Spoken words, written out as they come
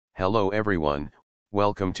Hello everyone,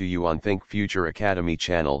 welcome to you on Think Future Academy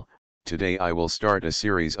channel. Today I will start a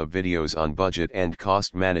series of videos on budget and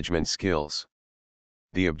cost management skills.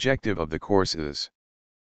 The objective of the course is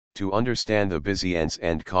to understand the variance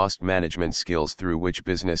and cost management skills through which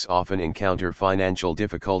business often encounter financial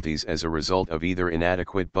difficulties as a result of either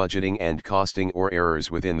inadequate budgeting and costing or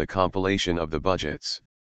errors within the compilation of the budgets.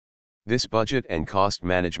 This budget and cost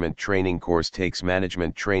management training course takes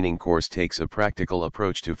a practical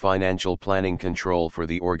approach to financial planning control for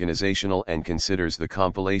the organizational and considers the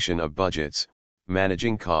compilation of budgets,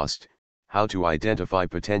 managing cost, how to identify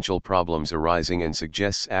potential problems arising and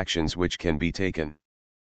suggests actions which can be taken.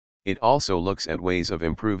 It also looks at ways of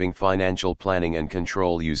improving financial planning and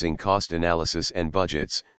control using cost analysis and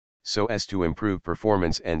budgets, so as to improve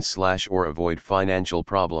performance and/or avoid financial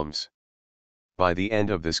problems. By the end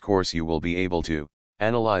of this course you will be able to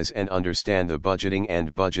analyze and understand the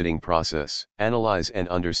budgeting process, analyze and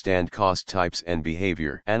understand cost types and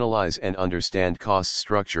behavior, analyze and understand cost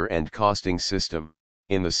structure and costing system.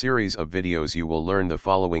 In the series of videos you will learn the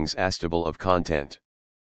following stable of content.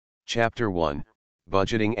 Chapter 1,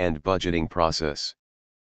 Budgeting and Budgeting Process.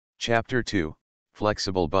 Chapter 2,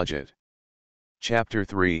 Flexible Budget. Chapter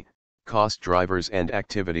 3, Cost Drivers and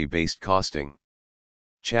Activity-Based Costing.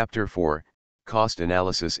 Chapter 4, Cost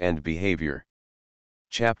Analysis and Behavior.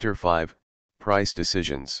 Chapter 5, Price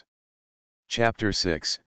Decisions. Chapter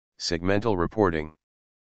 6, Segmental Reporting.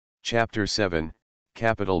 Chapter 7,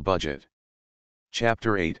 Capital Budget.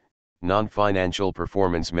 Chapter 8, Non-Financial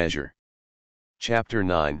Performance Measure. Chapter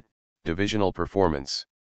 9, Divisional Performance.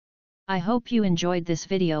 I hope you enjoyed this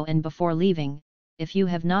video, and before leaving, if you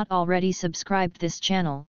have not already subscribed this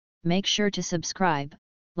channel, make sure to subscribe,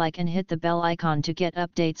 like and hit the bell icon to get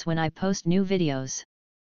updates when I post new videos.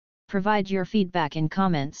 Provide your feedback in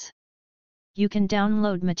comments. You can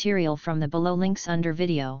download material from the below links under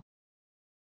video.